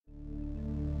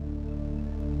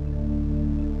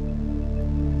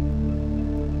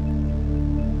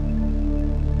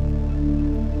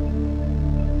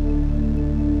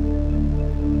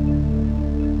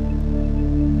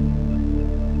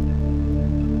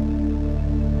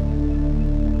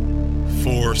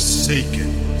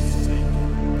forsaken.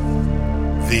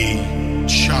 The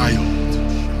child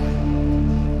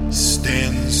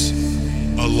stands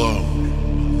alone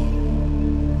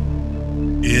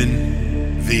in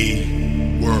the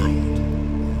world,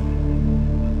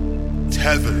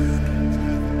 tethered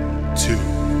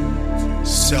to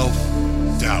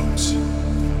self-doubt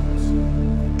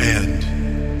and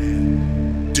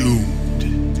doomed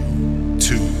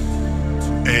to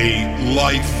a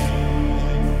life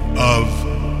of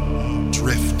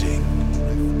drifting.